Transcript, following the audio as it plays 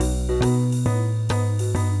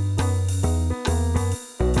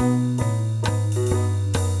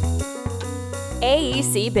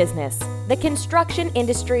AEC Business, the construction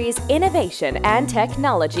industry's innovation and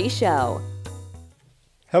technology show.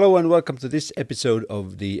 Hello and welcome to this episode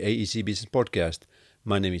of the AEC Business Podcast.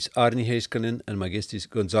 My name is Arni Heiskanen and my guest is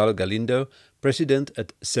Gonzalo Galindo, President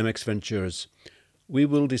at Cemex Ventures. We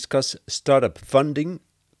will discuss startup funding,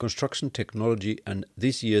 construction technology and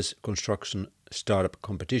this year's construction startup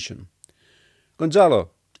competition. Gonzalo,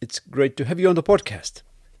 it's great to have you on the podcast.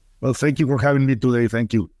 Well, thank you for having me today.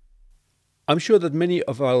 Thank you. I'm sure that many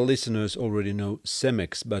of our listeners already know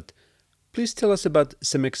Cemex, but please tell us about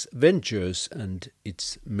Cemex Ventures and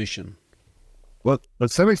its mission. Well,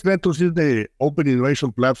 Cemex Ventures is the open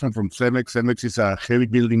innovation platform from Cemex. Cemex is a heavy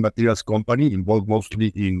building materials company involved mostly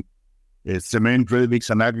in cement, ready mix,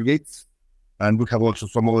 and aggregates. And we have also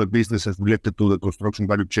some other businesses related to the construction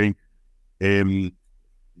value chain.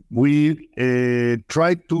 We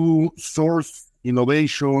try to source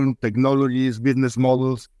innovation, technologies, business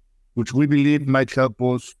models, which we believe might help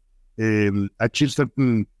us achieve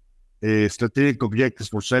certain strategic objectives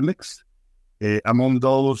for Cemex. Among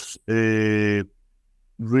those,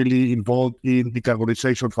 really involved in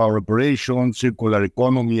decarbonization of our operations, circular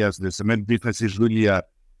economy, as the cement business is really a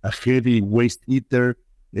heavy waste eater,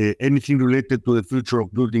 anything related to the future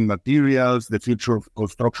of building materials, the future of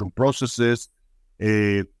construction processes,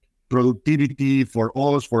 productivity for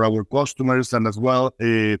us, for our customers, and as well,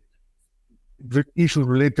 issues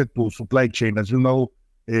related to supply chain. As you know,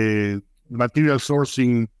 material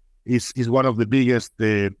sourcing is one of the biggest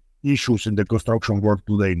issues in the construction world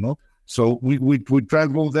today, no? So we try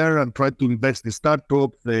to go there and try to invest in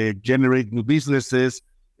startups, generate new businesses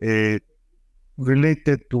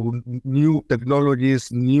related to new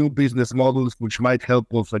technologies, new business models, which might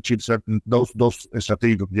help us achieve certain those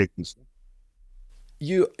strategic objectives.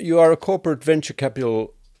 You are a corporate venture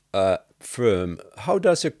capital firm. How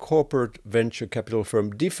does a corporate venture capital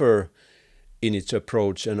firm differ in its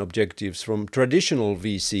approach and objectives from traditional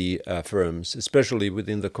VC firms, especially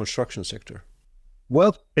within the construction sector?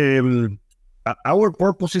 Well, our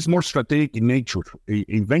purpose is more strategic in nature.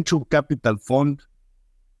 A venture capital fund,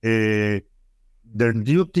 their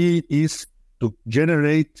duty is to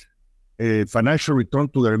generate a financial return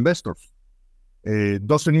to their investors.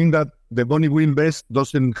 Doesn't mean that the money we invest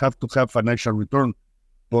doesn't have to have financial return,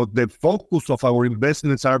 but the focus of our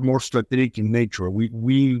investments are more strategic in nature.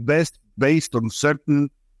 We invest based on certain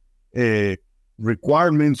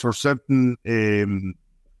requirements or certain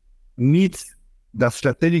needs that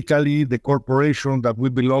strategically the corporation that we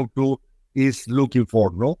belong to is looking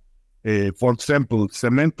for. No, for example,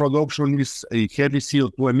 cement production is a heavy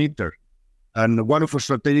CO2 emitter, and one of our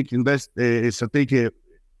strategic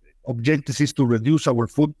objectives is to reduce our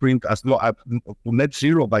footprint to net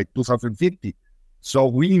zero by 2050. So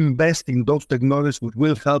we invest in those technologies which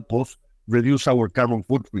will help us reduce our carbon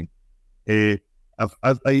footprint. A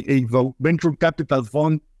venture capital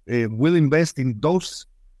fund will invest in those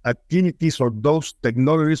activities or those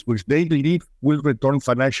technologies which they believe will return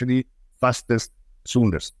financially fastest,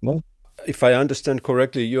 soonest. No? If I understand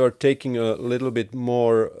correctly, you are taking a little bit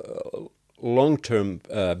more long-term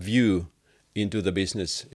view into the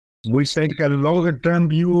business. We take a longer-term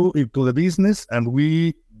view into the business, and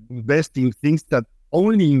we invest in things that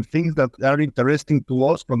are interesting to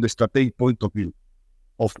us from the strategic point of view.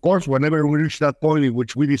 Of course, whenever we reach that point in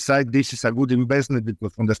which we decide this is a good investment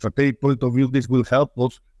because from the strategic point of view, this will help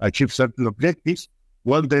us achieve certain objectives,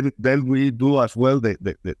 well, then we do as well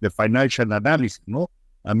the financial analysis, no?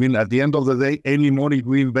 I mean, at the end of the day, any money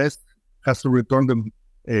we invest has to return them,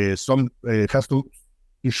 has to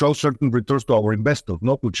show certain returns to our investors,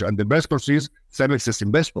 no? And the investors is Cemex's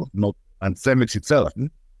investor, not and Cemex itself.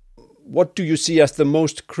 What do you see as the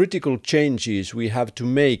most critical changes we have to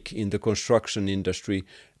make in the construction industry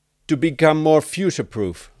to become more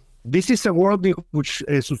future-proof? This is a world in which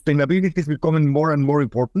sustainability is becoming more and more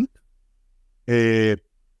important,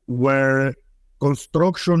 where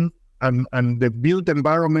construction and the built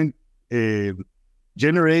environment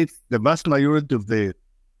generates the vast majority of the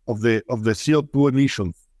CO2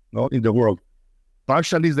 emissions, no, in the world.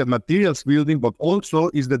 Partially is the materials building, but also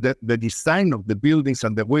is the design of the buildings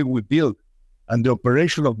and the way we build and the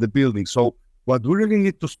operation of the building. So what we really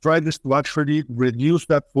need to strive is to actually reduce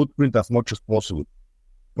that footprint as much as possible.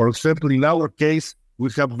 For example, in our case, we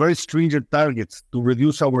have very stringent targets to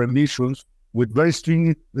reduce our emissions with very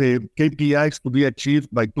stringent KPIs to be achieved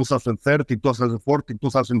by 2030, 2040,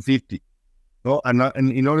 2050. No?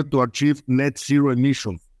 And in order to achieve net zero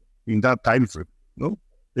emissions in that time frame. No?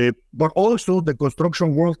 But also the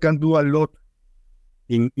construction world can do a lot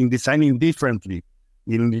in designing differently,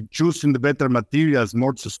 in choosing the better materials,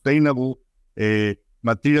 more sustainable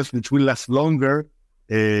materials which will last longer,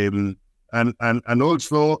 and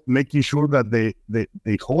also making sure that the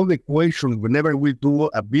whole equation, whenever we do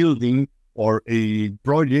a building or a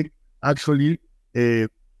project, actually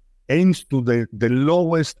aims to the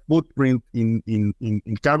lowest footprint in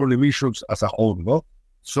carbon emissions as a whole. No?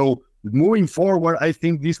 So moving forward, I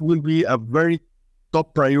think this will be a very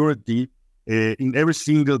top priority in every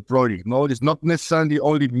single project. No, it's not necessarily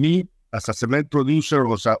only me as a cement producer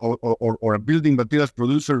or a building materials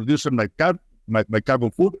producer reducing my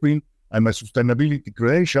carbon footprint and my sustainability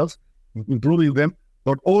credentials, improving them,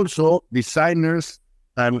 but also designers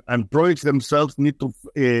and projects themselves need to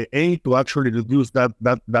aim to actually reduce that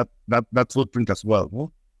footprint as well.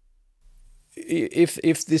 No?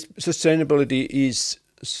 If this sustainability is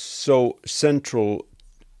so central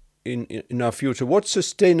in our future, what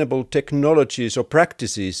sustainable technologies or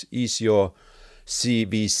practices is your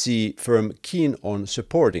CBC firm keen on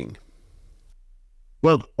supporting?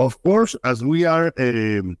 Well, of course, as we are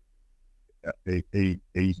a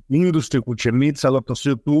industry which emits a lot of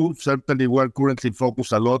CO2, certainly we're currently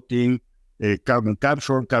focused a lot in carbon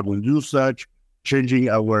capture, carbon usage, changing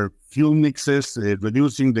our fuel mixes,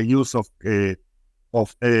 reducing the use of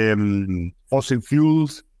fossil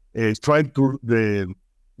fuels, trying to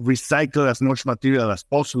recycle as much material as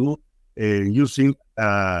possible, using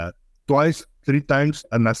twice, 3 times,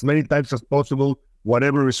 and as many times as possible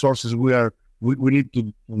whatever resources we need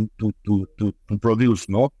to produce.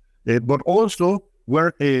 No. But also,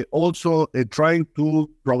 we're also trying to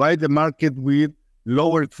provide the market with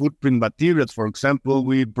lower footprint materials. For example,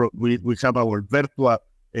 we have our Vertua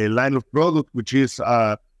line of product, which is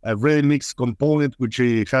a ready-mix component, which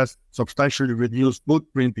has substantially reduced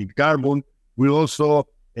footprint in carbon. We also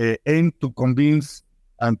aim to convince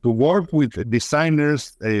and to work with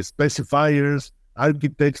designers, specifiers,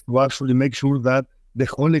 architects to actually make sure that the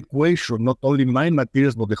whole equation, not only mine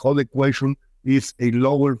materials, but the whole equation is a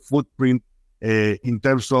lower footprint in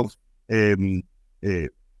terms of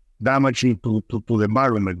damaging to the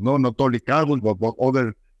environment. No, not only carbon, but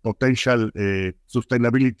other potential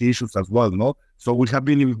sustainability issues as well. No, so we have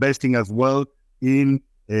been investing as well in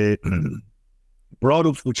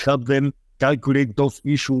products which help them calculate those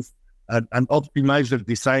issues and optimize their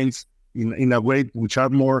designs in a way which are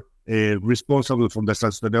more responsible from the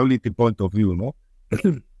sustainability point of view. No,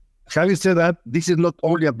 having said that, this is not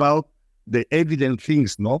only about the evident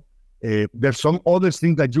things. No, there's some other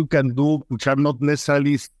things that you can do which are not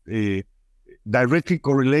necessarily directly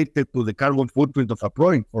correlated to the carbon footprint of a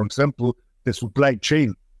project. For example, the supply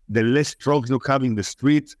chain. The less trucks you have in the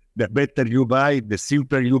streets, the better you buy, the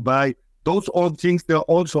simpler you buy. Those all things, they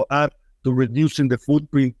also add to reducing the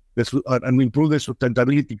footprint and improve the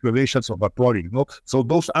sustainability credentials of a project. No? So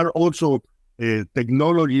those are also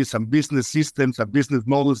technologies and business systems and business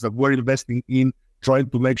models that we're investing in, trying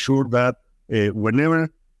to make sure that whenever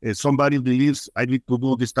somebody believes I need to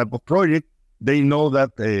do this type of project, they know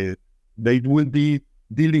that they will be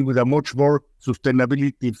dealing with a much more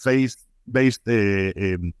sustainability-based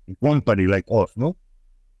company like us. No?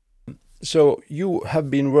 So you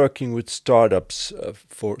have been working with startups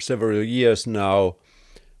for several years now,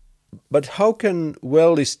 but how can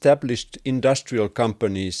well-established industrial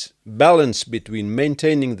companies balance between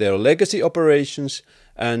maintaining their legacy operations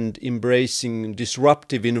and embracing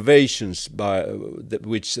disruptive innovations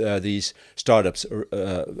which these startups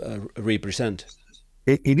represent?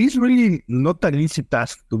 It is really not an easy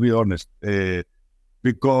task, to be honest,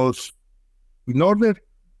 because in order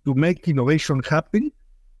to make innovation happen,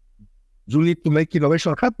 you need to make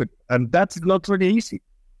innovation happen, and that's not really easy.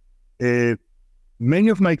 Many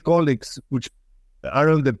of my colleagues, which are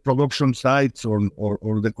on the production sites or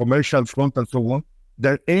the commercial front and so on,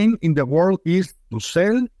 their aim in the world is to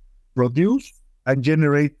sell, produce, and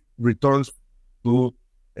generate returns to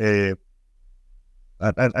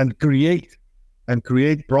and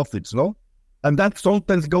create profits. No, and that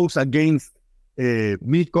sometimes goes against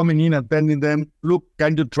me coming in and telling them, "Look,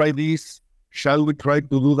 can you try this? Shall we try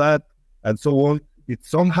to do that?" and so on.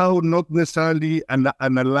 It's somehow not necessarily an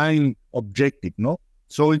aligned objective, no?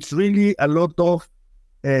 So it's really a lot of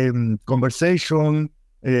conversation,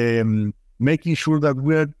 making sure that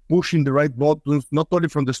we're pushing the right buttons, not only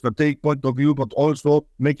from the strategic point of view, but also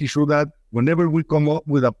making sure that whenever we come up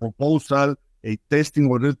with a proposal, a testing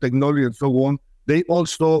or new technology and so on, they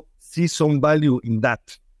also see some value in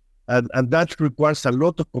that. And that requires a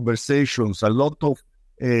lot of conversations, a lot of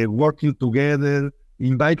working together,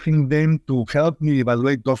 inviting them to help me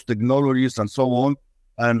evaluate those technologies and so on,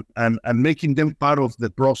 and making them part of the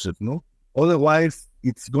process. No, otherwise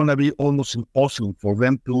it's going to be almost impossible for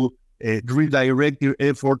them to redirect their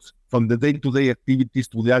efforts from the day-to-day activities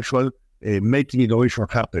to the actual making innovation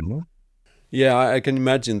happen. No? Yeah, I can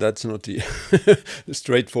imagine that's not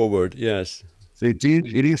straightforward. Yes. So it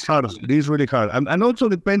is hard. It is really hard. And also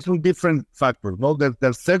depends on different factors. No,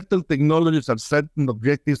 there's certain technologies and certain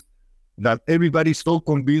objectives that everybody's so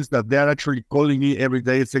convinced that they are actually calling me every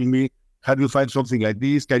day saying me, how do you find something like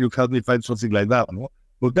this? Can you help me find something like that? No?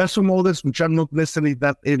 But there's some others which are not necessarily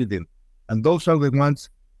that evident. And those are the ones,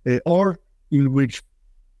 or in which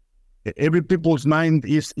every people's mind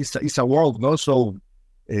is a world, no? So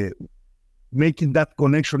making that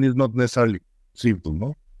connection is not necessarily simple,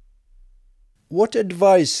 no? What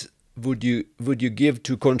advice would you give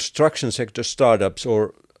to construction sector startups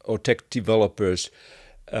or tech developers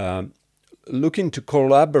looking to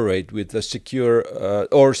collaborate with a secure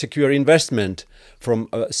investment from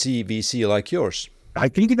a CVC like yours? I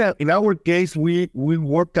think in our case, we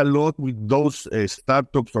work a lot with those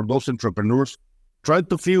startups or those entrepreneurs, trying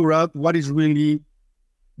to figure out what is really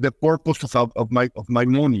the purpose of my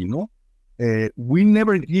money. No, we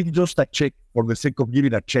never give just a check for the sake of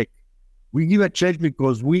giving a check. We give a check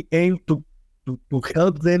because we aim to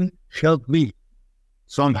help them help me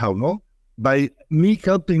somehow. No, by me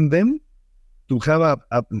helping them to have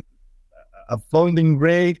a funding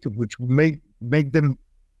rate which make them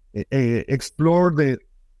explore the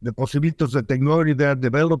possibilities of the technology they are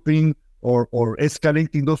developing or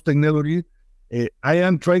escalating those technologies. I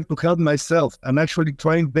am trying to help myself and actually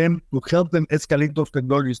trying them to help them escalate those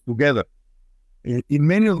technologies together. In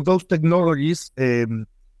many of those technologies,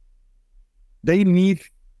 they need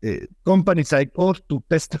companies like us to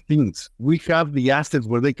test things. We have the assets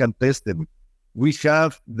where they can test them. We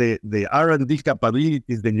have the R&D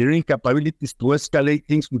capabilities, the engineering capabilities to escalate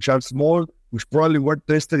things which are small, which probably were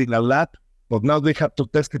tested in a lab, but now they have to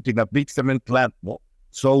test it in a big cement plant. No?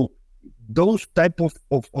 So those type of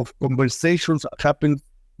conversations happen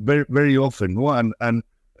very, very often. No? And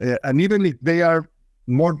even if they are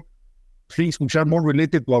more things which are more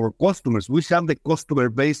related to our customers, we have the customer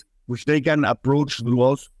base which they can approach to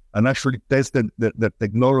us and actually test the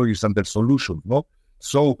technologies and their solutions. No?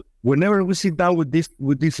 So whenever we sit down with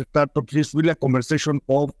these startups, it's really a conversation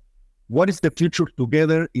of what is the future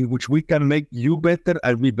together in which we can make you better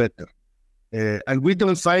and we better. And if we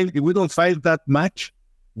don't find that match,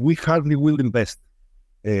 we hardly will invest.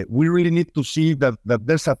 We really need to see that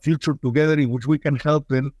there's a future together in which we can help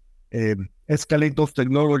them escalate those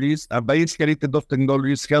technologies, and by escalating those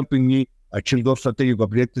technologies, helping me achieve those strategic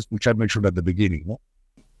objectives which I mentioned at the beginning. No?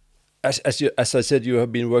 As I said, you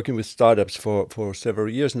have been working with startups for several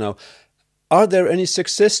years now. Are there any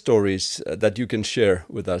success stories that you can share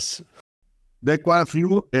with us? There are quite a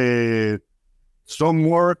few. Some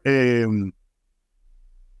more,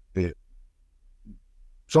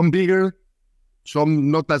 some bigger,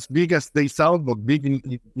 some not as big as they sound, but big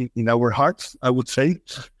in our hearts, I would say.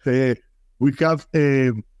 We have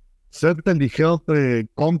certainly helped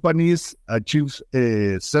companies achieve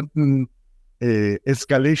certain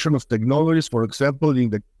escalation of technologies. For example, in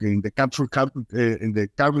the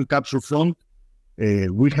carbon capture front,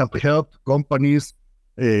 we have helped companies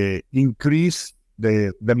increase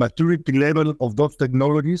the maturity level of those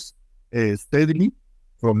technologies steadily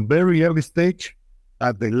from very early stage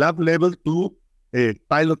at the lab level to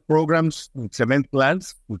pilot programs in cement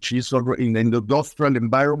plants, which is already in the industrial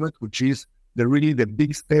environment, which is really the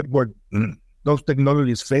big step where those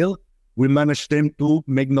technologies fail. We manage them to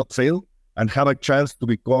make not fail and have a chance to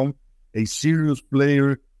become a serious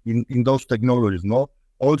player in those technologies. No,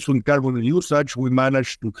 also in carbon usage, we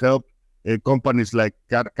managed to help companies like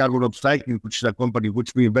Carbon Upcycling, which is a company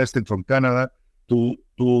which we invested from Canada, to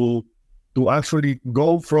actually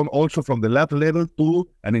go from the lab level to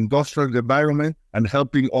an industrial environment and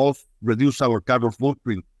helping us reduce our carbon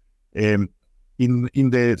footprint. In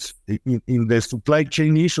the supply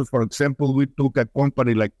chain issues, for example, we took a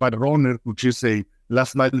company like Pat Runner, which is a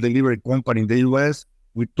last mile delivery company in the US.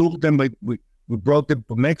 We took them, we brought them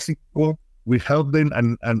to Mexico. We helped them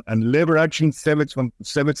and leveraging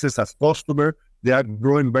Cemex as customer. They are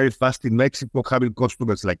growing very fast in Mexico, having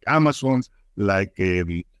customers like Amazon, like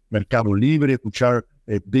Mercado Libre, which are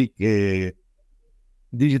big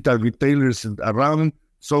digital retailers around.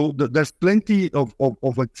 So there's plenty of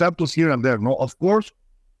examples here and there. No, of course,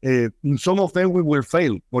 in some of them we will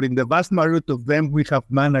fail, but in the vast majority of them we have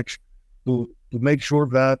managed to make sure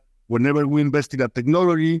that whenever we invest in a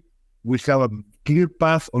technology, we have a clear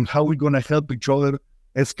path on how we're going to help each other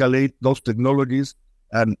escalate those technologies,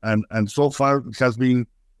 and so far it has been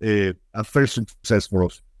a fair success for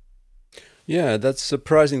us. Yeah, that's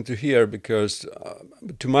surprising to hear because,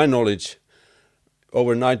 to my knowledge,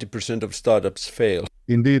 over 90% of startups fail.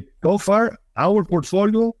 Indeed. So far, our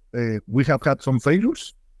portfolio, we have had some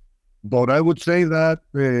failures, but I would say that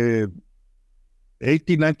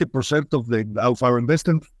 80-90% of our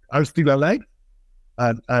investors are still alive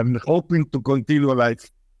and hoping to continue alive.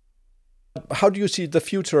 How do you see the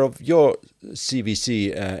future of your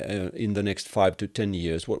CVC in the next 5 to 10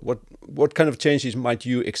 years? What kind of changes might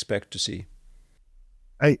you expect to see?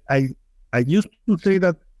 I used to say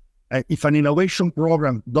that if an innovation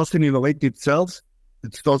program doesn't innovate itself,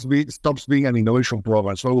 it stops being an innovation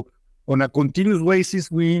program. So on a continuous basis,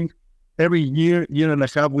 every year and a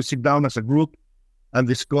half, we sit down as a group and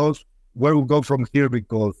discuss where we go from here,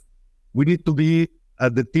 because we need to be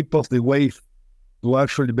at the tip of the wave to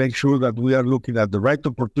actually make sure that we are looking at the right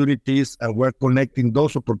opportunities and we're connecting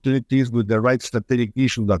those opportunities with the right strategic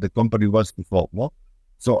issues that the company wants to solve. No?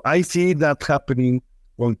 So I see that happening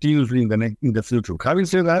continuously in the future. Having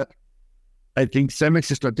said that, I think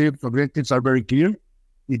CEMEX's strategic objectives are very clear.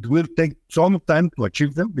 It will take some time to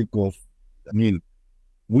achieve them because,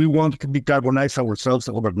 we won't decarbonize ourselves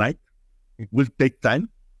overnight. It will take time.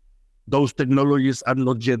 Those technologies are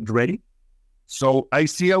not yet ready. So I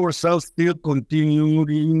see ourselves still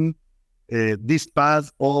continuing this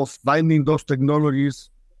path of finding those technologies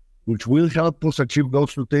which will help us achieve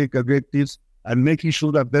those strategic objectives and making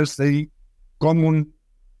sure that there's a common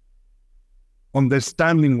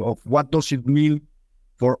understanding of what does it mean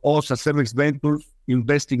for us as CEMEX Ventures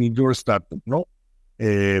investing in your startup. No,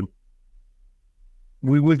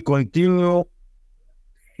 we will continue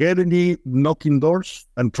heavily knocking doors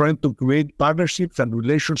and trying to create partnerships and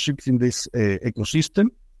relationships in this ecosystem,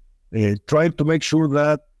 trying to make sure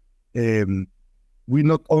that we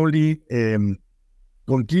not only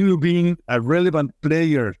continue being a relevant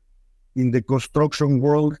player in the construction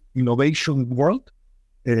world, innovation world,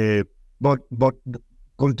 but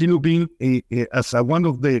continue being as one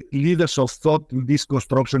of the leaders of thought in this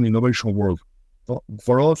construction innovation world. So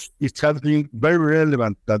for us, it has been very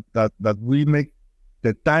relevant that we make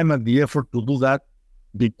the time and the effort to do that,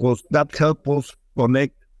 because that helps us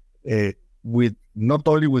connect with not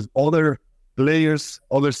only with other players,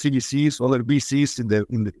 other CVCs, other VCs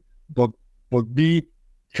but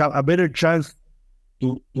have a better chance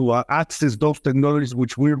to access those technologies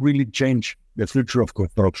which will really change the future of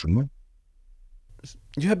construction. No?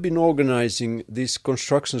 You have been organizing this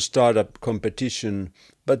construction startup competition,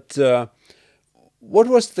 but what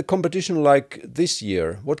was the competition like this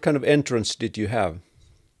year? What kind of entrance did you have?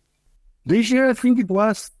 This year, I think it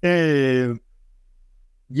was, give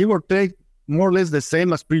or take, more or less the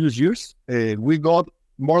same as previous years. We got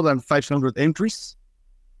more than 500 entries,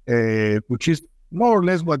 which is more or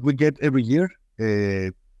less what we get every year,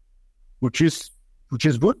 which is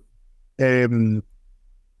good. It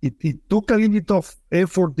took a little bit of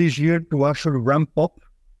effort this year to actually ramp up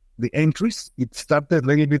the entries. It started a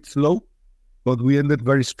little bit slow, but we ended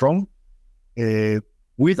very strong.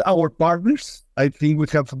 With our partners, I think we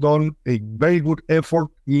have done a very good effort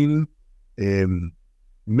in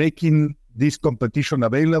making this competition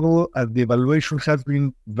available, and the evaluation has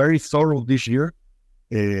been very thorough this year.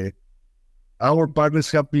 Our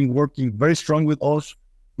partners have been working very strong with us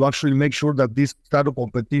to actually make sure that this startup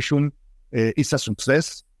competition is a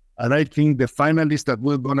success. And I think the finalists that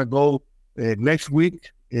we're going to go next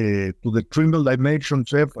week to the Trimble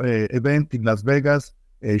Dimensions event in Las Vegas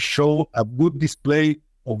show a good display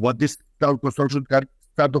of what this construction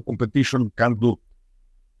startup competition can do.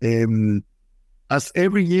 As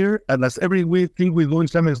every year and as every thing we do in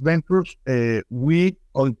CEMEX Ventures, we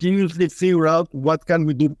continuously figure out what can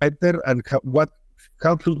we do better and how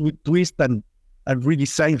should we twist and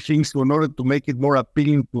redesign things in order to make it more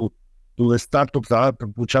appealing to the startups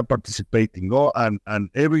which are participating. No? And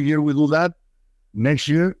every year we do that. Next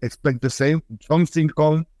year, expect the same. Something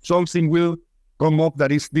will come up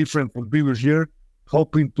that is different from previous year,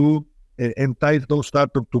 hoping to entice those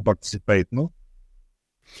startups to participate. No.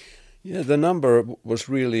 Yeah, the number was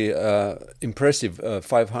really impressive.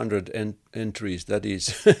 500 entries. That is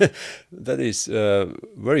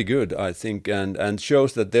very good, I think, and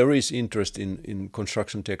shows that there is interest in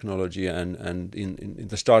construction technology and in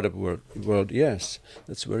the startup world. Yes,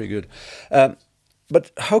 that's very good. But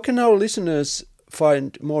how can our listeners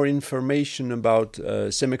find more information about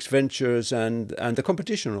CEMEX Ventures and the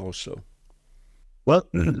competition also? Well,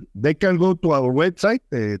 they can go to our website,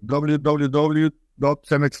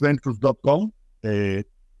 www.cemexventures.com.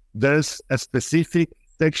 There's a specific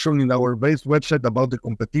section in our base website about the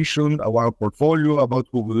competition, our portfolio, about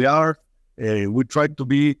who we are. We try to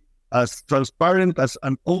be as transparent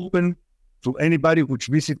and open to anybody which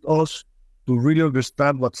visits us to really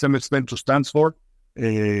understand what CEMEX Ventures stands for.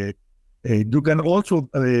 You can also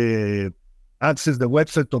access the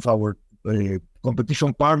website of our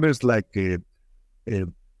competition partners like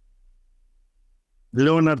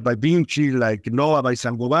Leonard by Vinci, like Noah by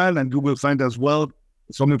Sangoban, and you will find as well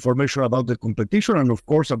some information about the competition and, of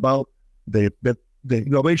course, about the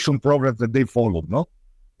innovation programs that they follow. No,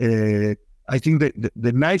 I think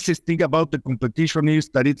the nicest thing about the competition is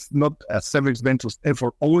that it's not a CEMEX Ventures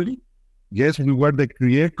effort only. Yes, we were the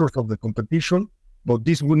creators of the competition, but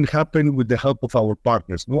this wouldn't happen with the help of our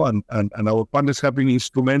partners, no? And our partners have been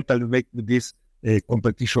instrumental in making this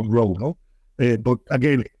competition grow, no? But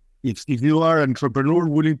again, if you are an entrepreneur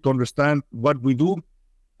willing to understand what we do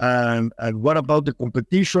and what about the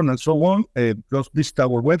competition and so on, just visit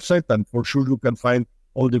our website, and for sure you can find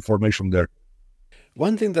all the information there.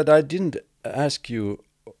 One thing that I didn't ask you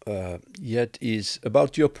yet is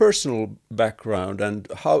about your personal background and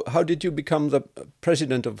how did you become the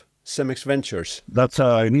president of CEMEX Ventures? That's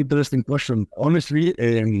an interesting question. Honestly,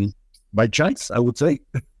 by chance, I would say.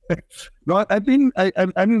 No, I'm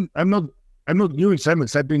not new in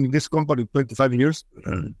CEMEX. I've been in this company 25 years.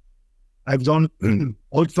 I've done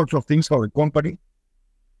all sorts of things for the company.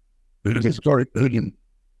 Sorry.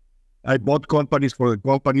 I bought companies for the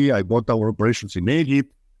company. I bought our operations in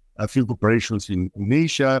Egypt, a few operations in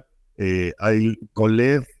Asia. I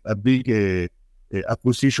co-led a big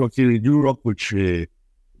acquisition here in Europe, which the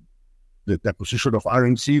acquisition of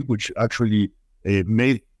RMC, which actually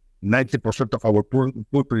made 90% of our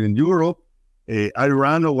footprint in Europe. I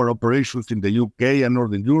ran our operations in the UK and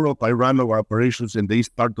Northern Europe. I ran our operations in the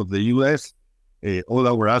east part of the US. All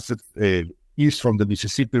our assets east from the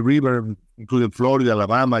Mississippi River, including Florida,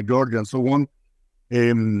 Alabama, Georgia, and so on.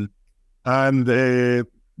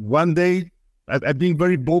 One day, I've been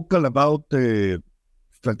very vocal about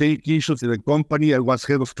strategic issues in the company. I was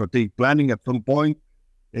head of strategic planning at some point.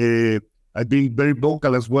 I've been very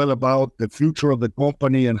vocal as well about the future of the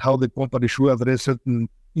company and how the company should address certain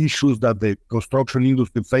issues that the construction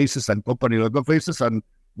industry faces and company level faces. And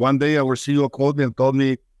one day our CEO called me and told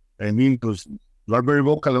me, because you are very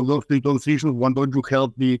vocal on those issues, why don't you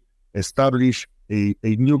help me establish a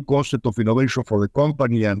new concept of innovation for the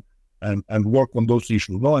company and work on those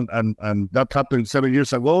issues. No? And that happened 7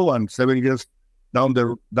 years ago, and 7 years down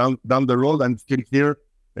the road, I'm still here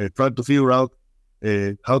trying to figure out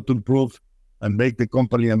how to improve and make the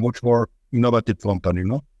company a much more innovative company,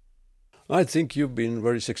 no? I think you've been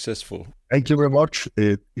very successful. Thank you very much.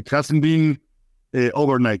 It hasn't been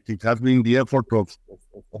overnight. It has been the effort of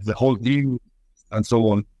the whole team and so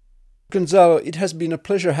on. Gonzalo, it has been a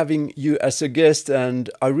pleasure having you as a guest, and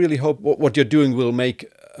I really hope what you're doing will make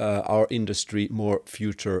our industry more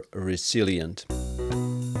future resilient.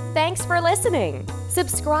 Thanks for listening.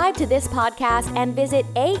 Subscribe to this podcast and visit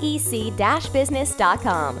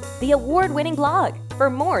aec-business.com, the award-winning blog, for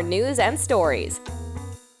more news and stories.